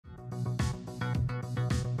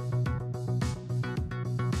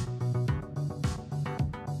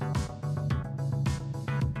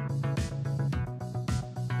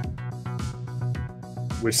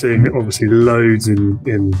We're seeing obviously loads in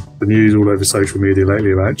the news all over social media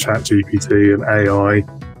lately about ChatGPT and AI.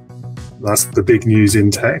 That's the big news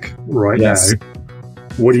in tech right now.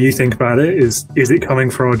 What do you think about it? Is it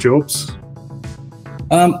coming for our jobs?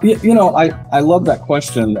 You know, I love that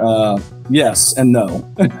question. Yes and no.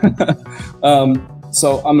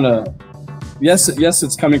 So I'm gonna, yes,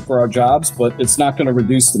 it's coming for our jobs, but it's not going to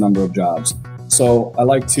reduce the number of jobs. So I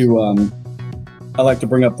like to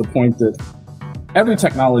bring up the point that every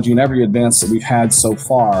technology and every advance that we've had so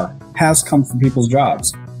far has come from people's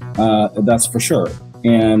jobs. That's for sure.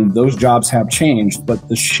 And those jobs have changed, but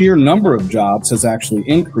the sheer number of jobs has actually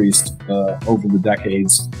increased over the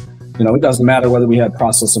decades. You know, it doesn't matter whether we had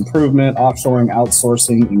process improvement, offshoring,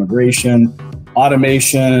 outsourcing, immigration,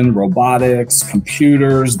 automation, robotics,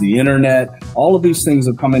 computers, the internet, all of these things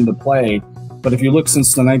have come into play. But if you look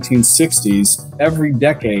since the 1960s, every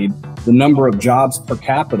decade, the number of jobs per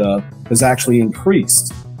capita has actually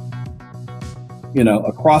increased, you know,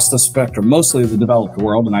 across the spectrum, mostly the developed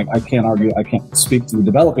world. And I can't argue, I can't speak to the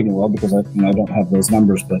developing world because I don't have those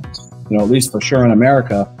numbers, but, you know, at least for sure in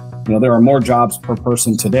America, you know, there are more jobs per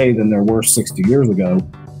person today than there were 60 years ago,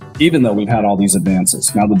 even though we've had all these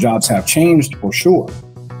advances. Now the jobs have changed for sure.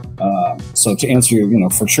 So to answer your, you know,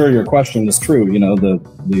 for sure your question is true. You know, the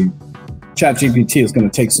ChatGPT is going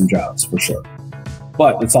to take some jobs for sure,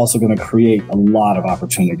 but it's also going to create a lot of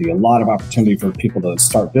opportunity for people to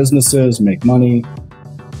start businesses, make money.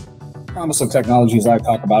 The promise of technology, as I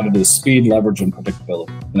talk about it, is speed, leverage, and predictability.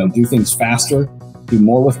 You know, do things faster, do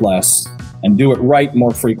more with less, and do it right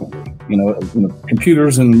more frequently. You know,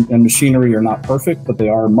 computers and machinery are not perfect, but they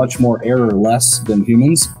are much more error-less than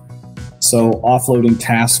humans. So offloading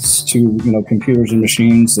tasks to, you know, computers and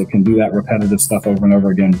machines that can do that repetitive stuff over and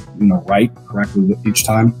over again, you know, correctly each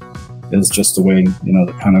time is just the way, you know,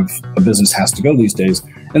 the kind of a business has to go these days.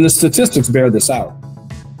 And the statistics bear this out.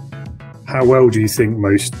 How well do you think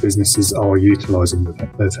most businesses are utilizing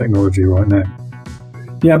their technology right now?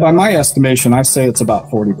 Yeah, by my estimation, I say it's about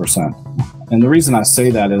 40%. And the reason I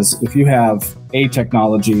say that is if you have a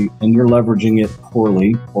technology and you're leveraging it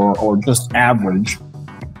poorly or just average,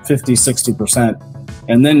 50, 60%,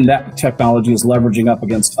 and then that technology is leveraging up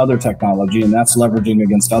against other technology, and that's leveraging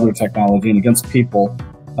against other technology and against people,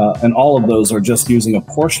 and all of those are just using a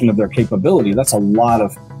portion of their capability. That's a lot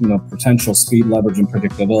of, you know, potential speed, leverage, and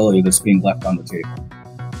predictability that's being left on the table.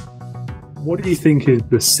 What do you think is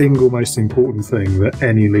the single most important thing that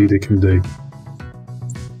any leader can do?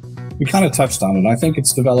 We kind of touched on it. I think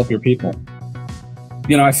it's develop your people.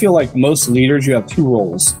 You know, I feel like most leaders, you have two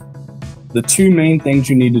roles. The two main things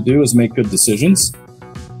you need to do is make good decisions,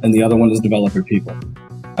 and the other one is develop your people.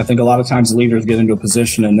 I think a lot of times leaders get into a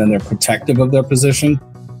position and then they're protective of their position.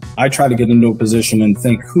 I try to get into a position and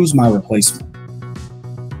think, who's my replacement?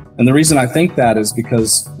 And the reason I think that is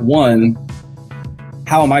because, one,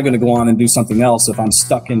 how am I going to go on and do something else if I'm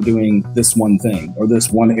stuck in doing this one thing or this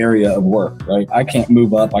one area of work, right? I can't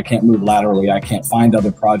move up. I can't move laterally. I can't find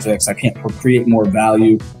other projects. I can't create more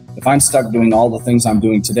value. If I'm stuck doing all the things I'm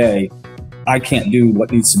doing today, I can't do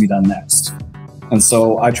what needs to be done next. And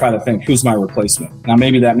so I try to think, who's my replacement? Now,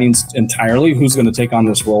 maybe that means entirely who's going to take on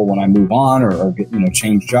this role when I move on or get, you know,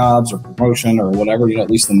 change jobs or promotion or whatever, you know, at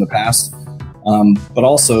least in the past. But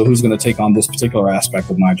also who's going to take on this particular aspect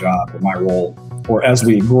of my job or my role, or as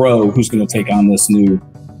we grow, who's going to take on this new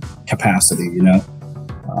capacity, you know?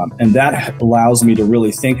 And that allows me to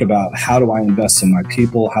really think about, how do I invest in my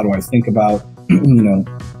people? How do I think about, you know,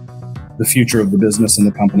 the future of the business and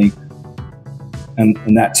the company? And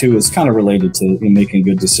that too is kind of related to making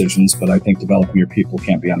good decisions, but I think developing your people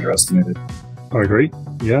can't be underestimated. I agree.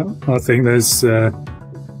 Yeah, I think there's a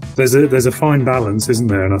fine balance, isn't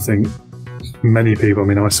there? And I think many people, I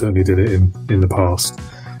mean, I certainly did it in the past,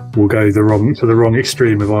 will go to the wrong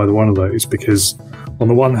extreme of either one of those, because on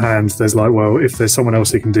the one hand, there's like, well, if there's someone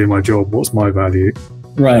else who can do my job, what's my value?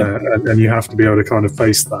 Right. And you have to be able to kind of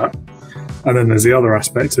face that. And then there's the other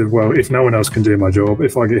aspect of, well, if no one else can do my job,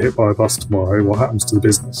 if I get hit by a bus tomorrow, what happens to the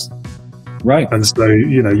business? Right. And so,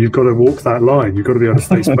 you know, you've got to walk that line. You've got to be able to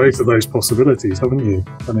face both of those possibilities, haven't you?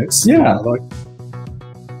 And it's, yeah. Like,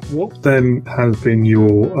 what then has been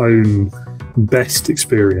your own best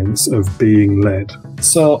experience of being led?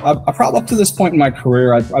 So I probably, up to this point in my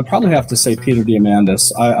career, I'd probably have to say Peter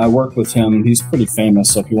Diamandis. I worked with him. He's pretty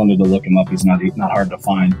famous, so if you wanted to look him up, he's not hard to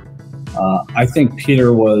find. I think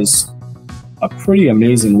Peter was a pretty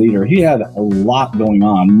amazing leader. He had a lot going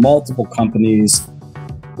on, multiple companies,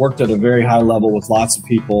 worked at a very high level with lots of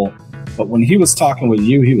people. But when he was talking with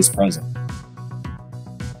you, he was present.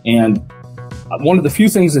 And one of the few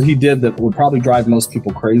things that he did that would probably drive most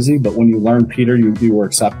people crazy, but when you learn Peter, you will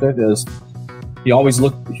accept it, is he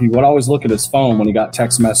would always look at his phone when he got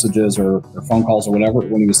text messages or phone calls or whatever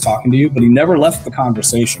when he was talking to you, but he never left the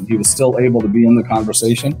conversation. He was still able to be in the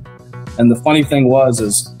conversation. And the funny thing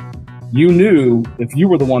is you knew if you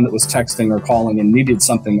were the one that was texting or calling and needed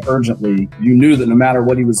something urgently, you knew that no matter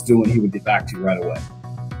what he was doing, he would get back to you right away.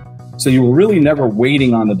 So you were really never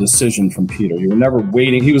waiting on a decision from Peter. You were never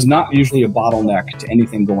waiting. He was not usually a bottleneck to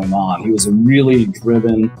anything going on. He was a really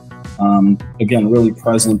driven, again, really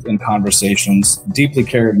present in conversations, deeply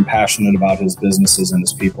cared and passionate about his businesses and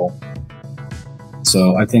his people.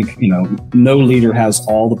 So I think, no leader has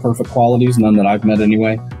all the perfect qualities, none that I've met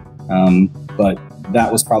anyway. But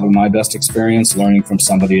that was probably my best experience, learning from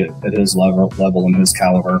somebody at his level and his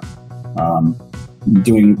caliber,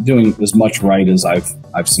 doing as much right as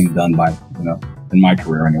I've seen done by, in my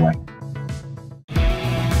career anyway.